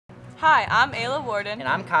Hi, I'm Ayla Warden. And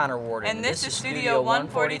I'm Connor Warden. And this is Studio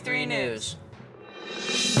 143 News.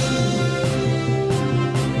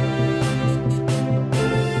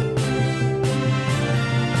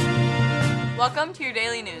 Welcome to your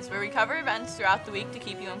daily news, where we cover events throughout the week to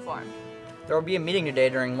keep you informed. There will be a meeting today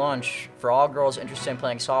during lunch for all girls interested in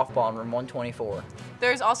playing softball in room 124.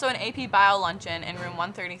 There is also an AP Bio luncheon in room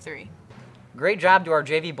 133. Great job to our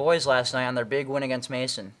JV boys last night on their big win against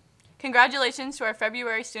Mason. Congratulations to our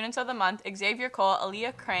February Students of the Month, Xavier Cole,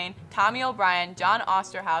 Aaliyah Crane, Tommy O'Brien, John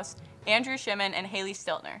Osterhaus, Andrew Shimon, and Haley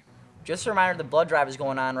Stiltner. Just a reminder, the blood drive is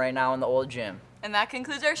going on right now in the old gym. And that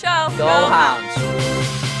concludes our show. Go Hounds!